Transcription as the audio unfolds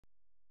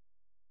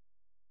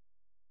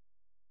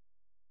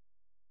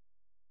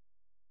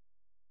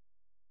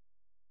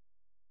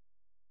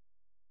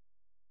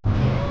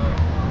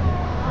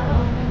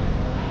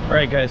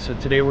Alright guys, so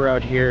today we're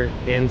out here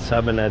in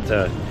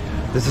Sabaneta.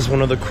 This is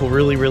one of the cool,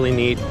 really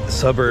neat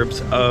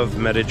suburbs of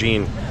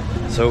Medellin.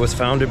 So it was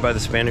founded by the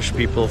Spanish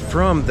people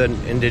from the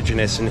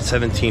indigenous in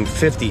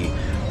 1750.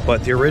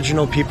 But the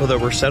original people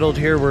that were settled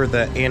here were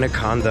the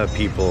Anaconda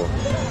people,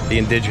 the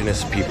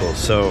indigenous people.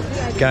 So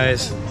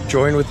guys,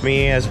 join with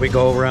me as we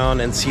go around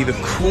and see the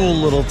cool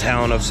little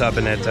town of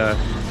Sabaneta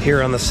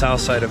here on the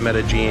south side of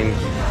Medellin.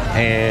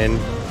 And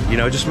you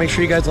know, just make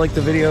sure you guys like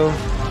the video,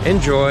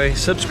 enjoy,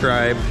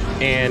 subscribe,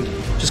 and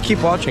just keep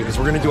watching because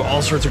we're going to do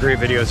all sorts of great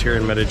videos here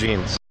in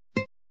Medellin.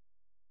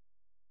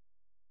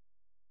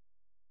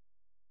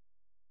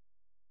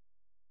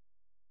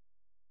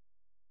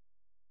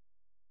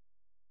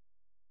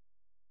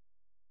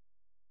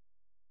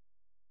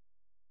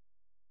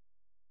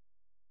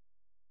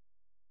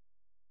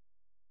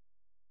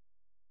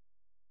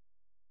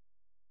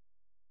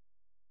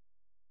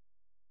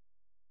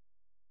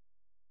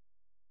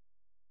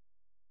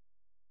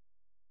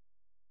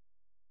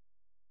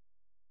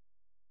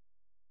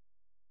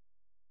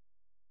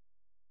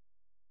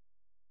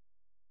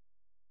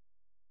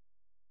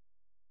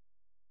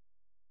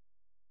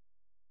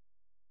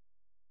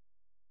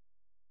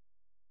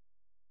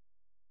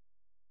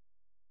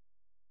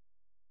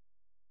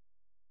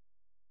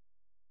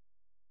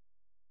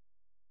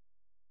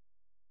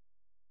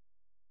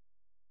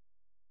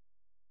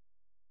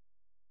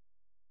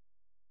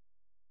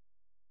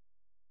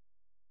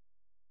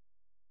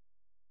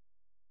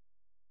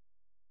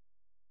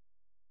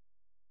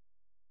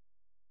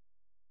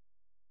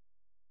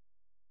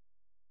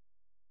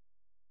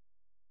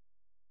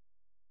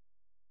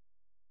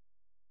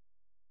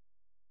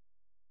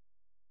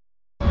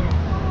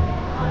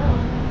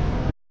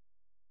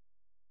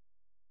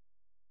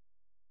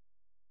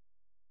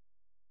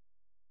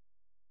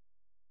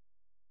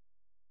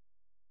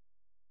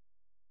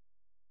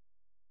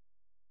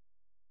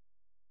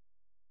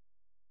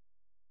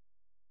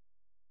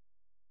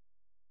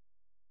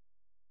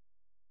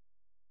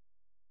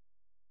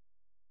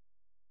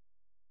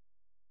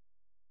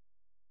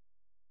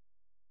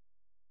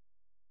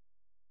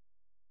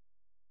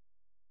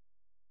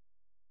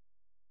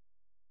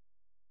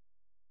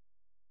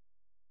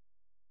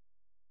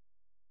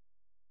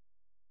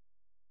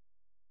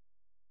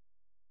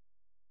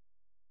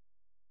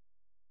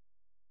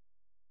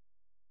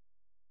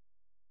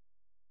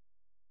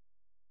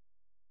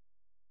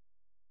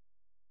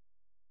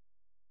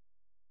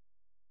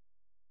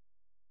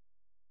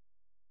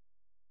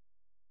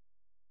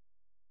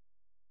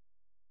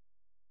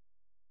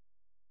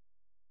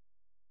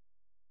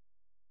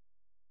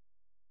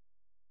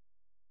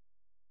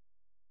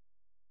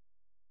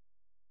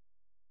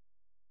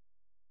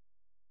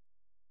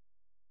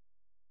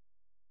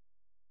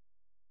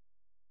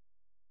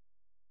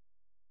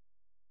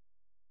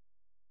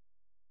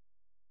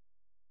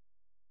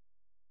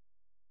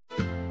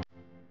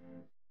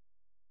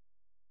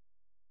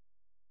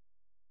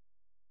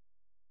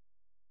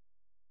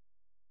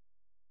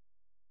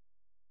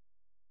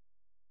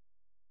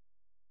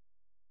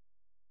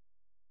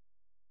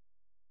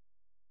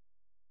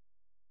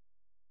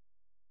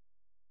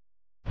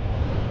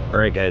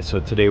 Alright guys, so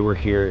today we're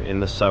here in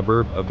the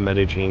suburb of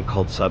Medellin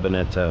called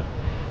Sabaneta.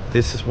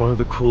 This is one of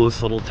the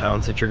coolest little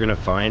towns that you're going to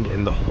find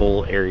in the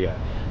whole area.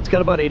 It's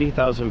got about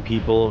 80,000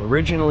 people,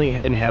 originally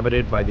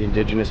inhabited by the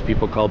indigenous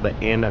people called the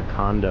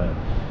Anaconda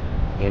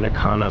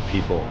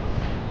people,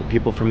 the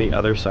people from the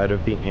other side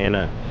of the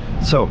Ana.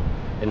 So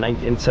in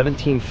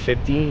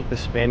 1750 the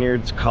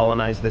Spaniards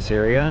colonized this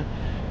area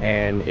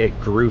and it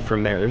grew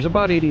from there. There's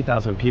about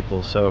 80,000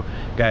 people. So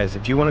guys,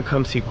 if you want to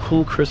come see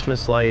cool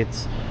Christmas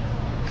lights,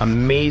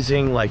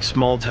 amazing like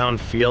small town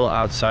feel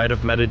outside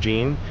of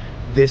Medellin,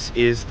 this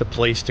is the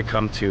place to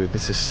come to.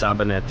 This is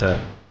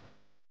Sabaneta.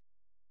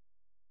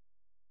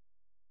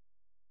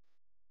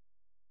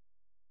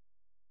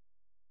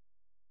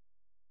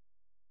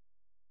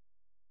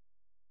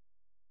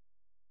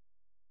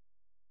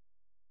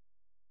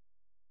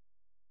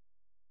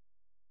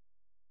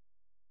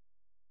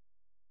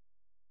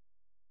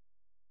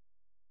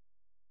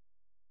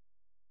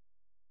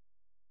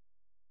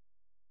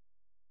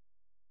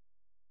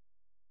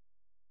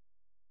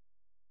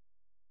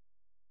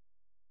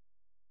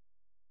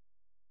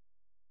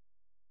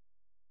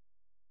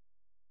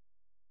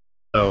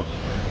 So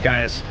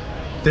guys,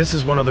 this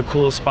is one of the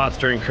coolest spots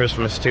during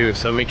Christmas too,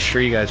 so make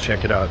sure you guys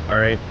check it out. All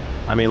right,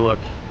 I mean, look,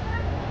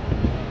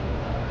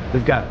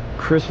 they've got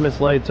Christmas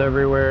lights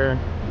everywhere.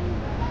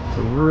 It's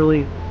a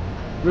really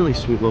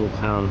sweet little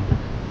town.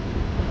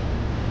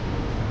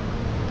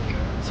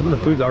 Some of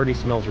the food already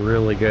smells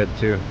really good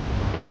too.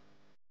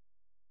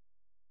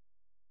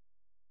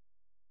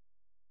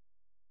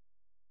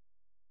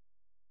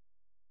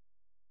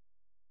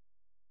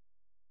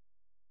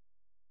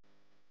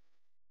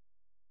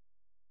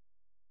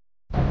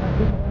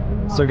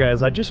 So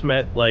guys, I just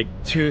met like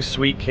two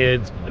sweet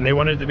kids and they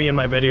wanted to be in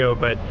my video,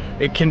 but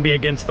it can be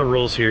against the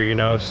rules here, you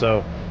know,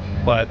 so,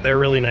 but they're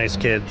really nice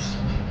kids.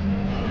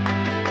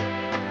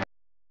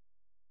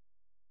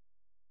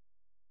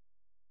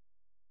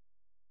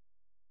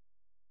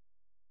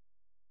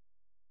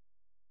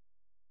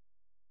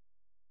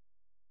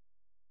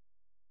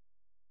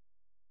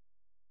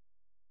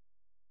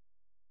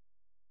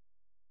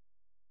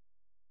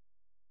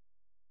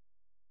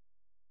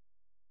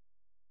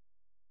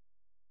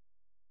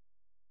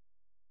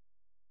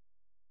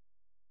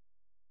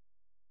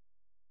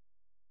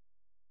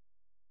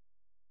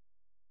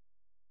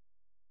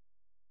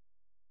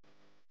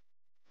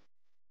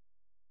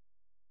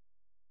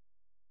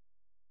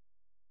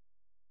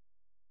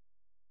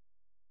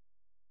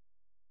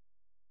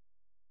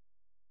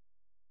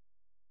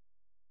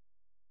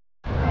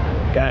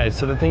 Guys,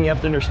 so the thing you have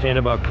to understand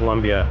about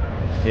Colombia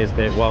is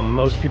that while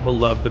most people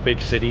love the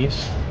big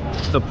cities,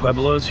 the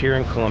pueblos here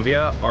in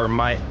Colombia are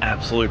my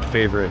absolute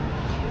favorite.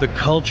 The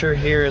culture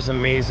here is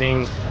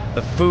amazing.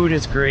 The food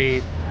is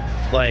great.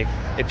 Like,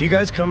 if you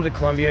guys come to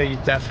Colombia, you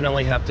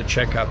definitely have to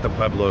check out the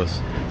pueblos,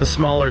 the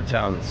smaller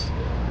towns.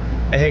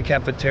 Eje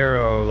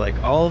Cafetero, like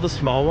all the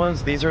small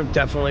ones, these are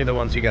definitely the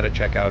ones you got to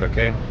check out,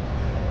 okay?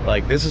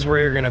 Like, this is where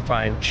you're gonna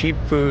find cheap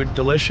food,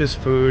 delicious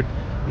food,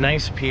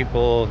 nice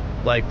people.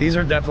 Like, these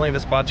are definitely the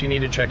spots you need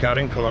to check out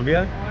in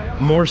Colombia,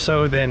 more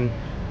so than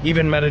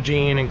even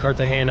Medellin and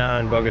Cartagena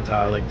and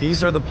Bogota. Like,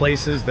 these are the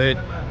places that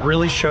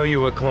really show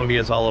you what Colombia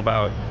is all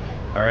about.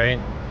 All right,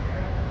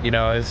 you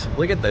know,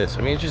 look at this.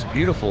 I mean, it's just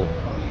beautiful.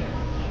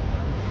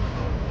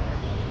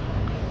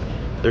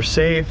 They're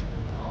safe,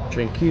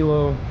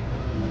 tranquilo.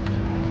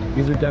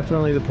 These are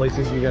definitely the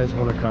places you guys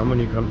want to come when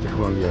you come to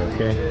Colombia,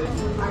 okay?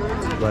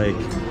 Like,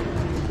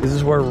 this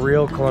is where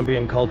real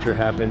Colombian culture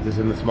happens, is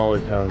in the smaller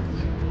towns.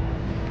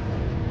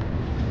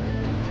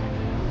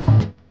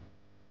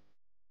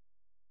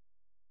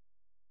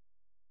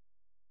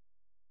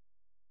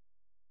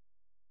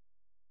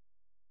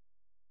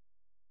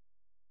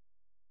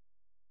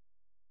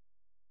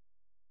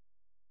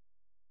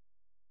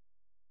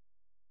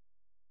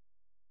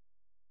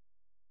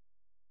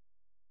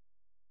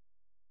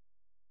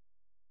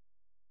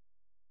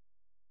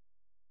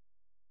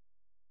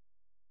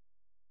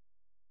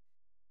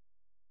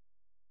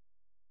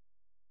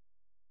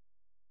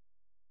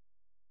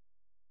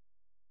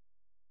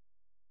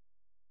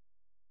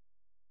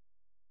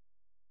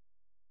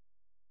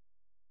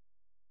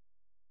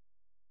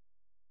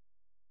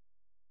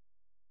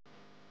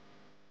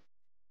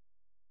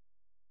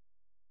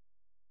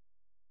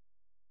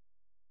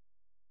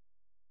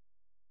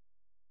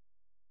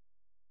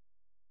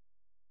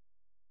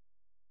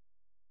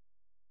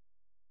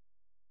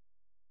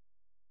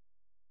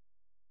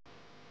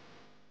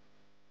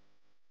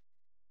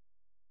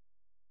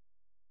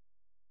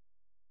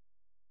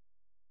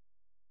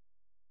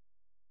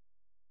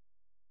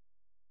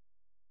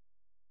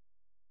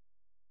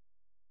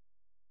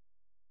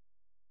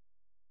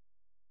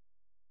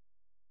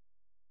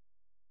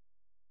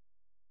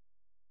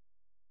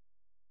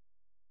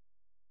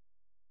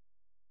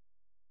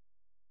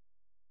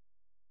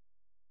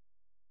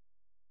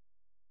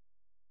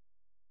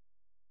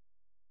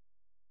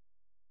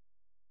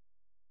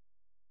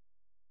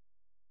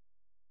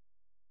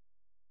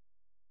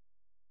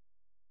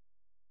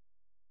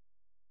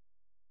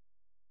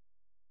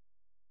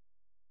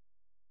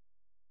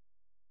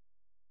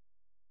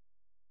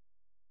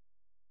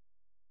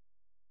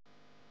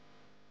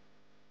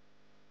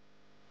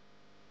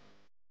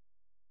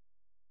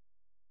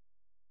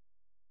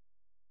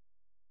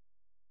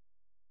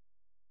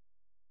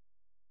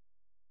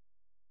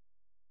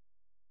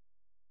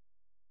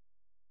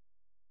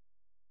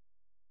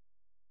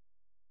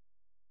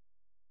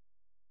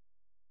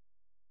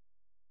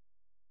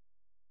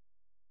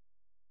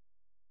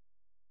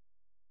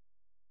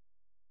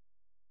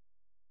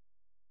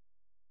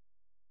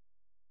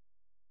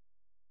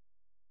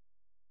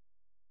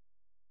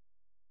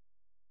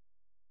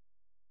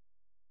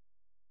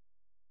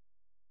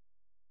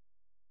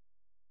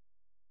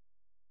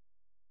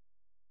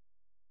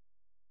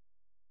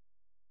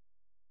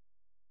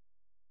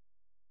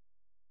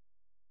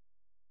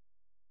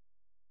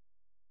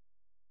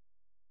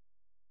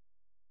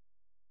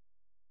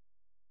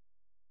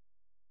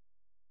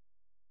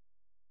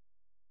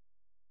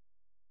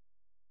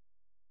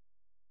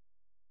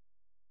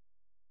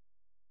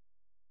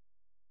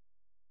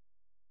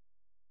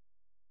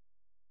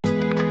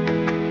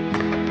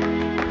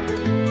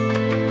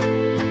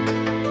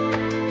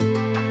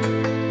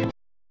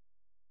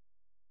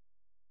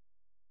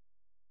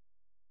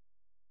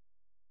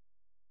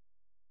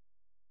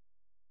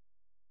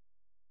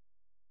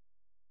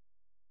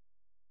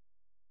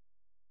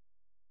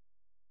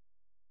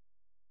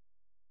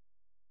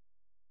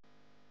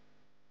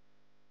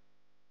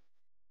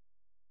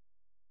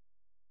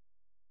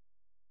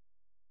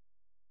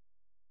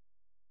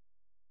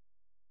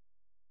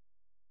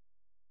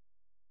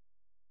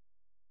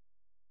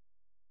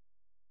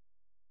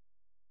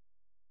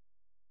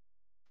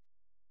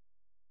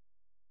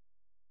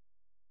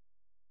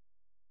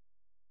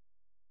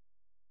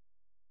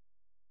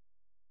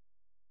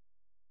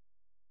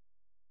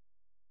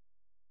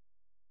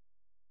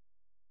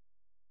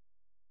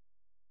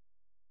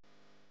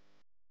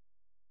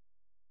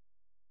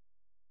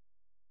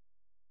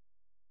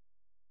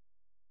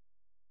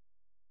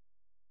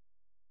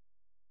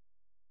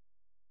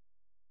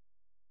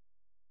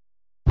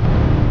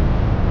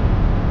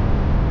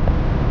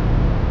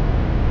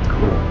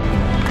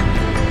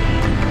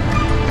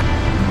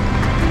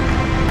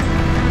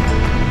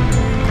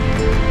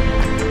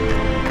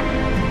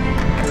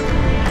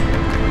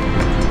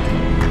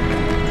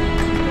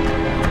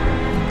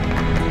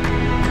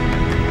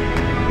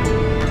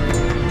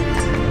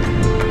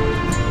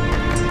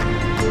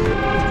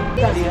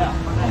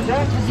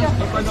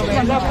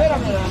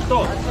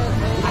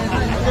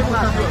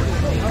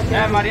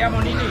 María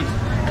Monini.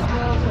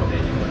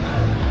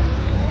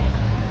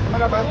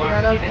 la vas a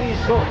tirar al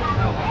piso.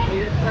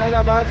 No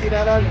la vas a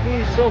tirar al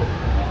piso.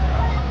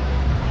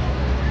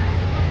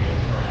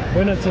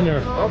 Bueno, señor.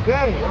 Ok,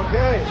 ok.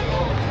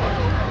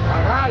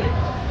 Hágale.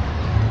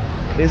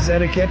 ¿Es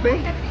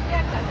etiquete?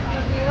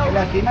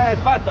 Gelatina de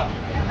pata.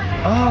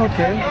 Ah,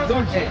 ok.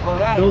 Dulce,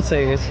 colgado.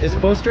 Dulce, ¿es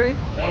postre?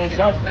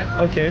 Exacto.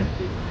 Ok.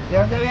 ¿De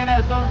dónde viene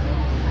esto?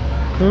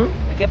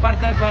 ¿Mm? ¿De qué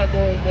parte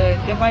de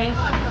qué país?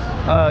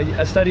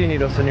 Estados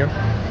Unidos, señor.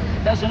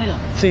 Estados Unidos.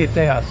 Sí,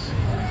 Texas.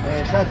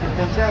 Exacto,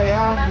 entonces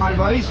allá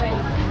malvavisco.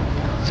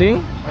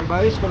 ¿Sí?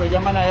 Malvavisco lo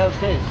llaman allá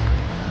ustedes.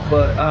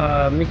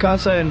 Mi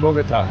casa en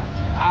Bogotá.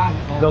 Ah,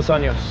 2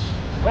 años.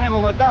 bueno, en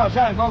Bogotá, o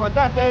sea, en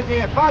Bogotá ustedes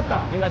tienen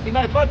pata,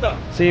 gelatina de pata.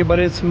 Sí,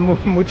 pero es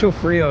mucho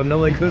frío,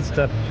 no le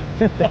gusta.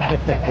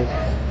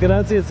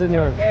 Gracias,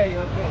 señor. Ok,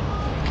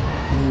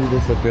 ok.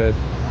 This is good.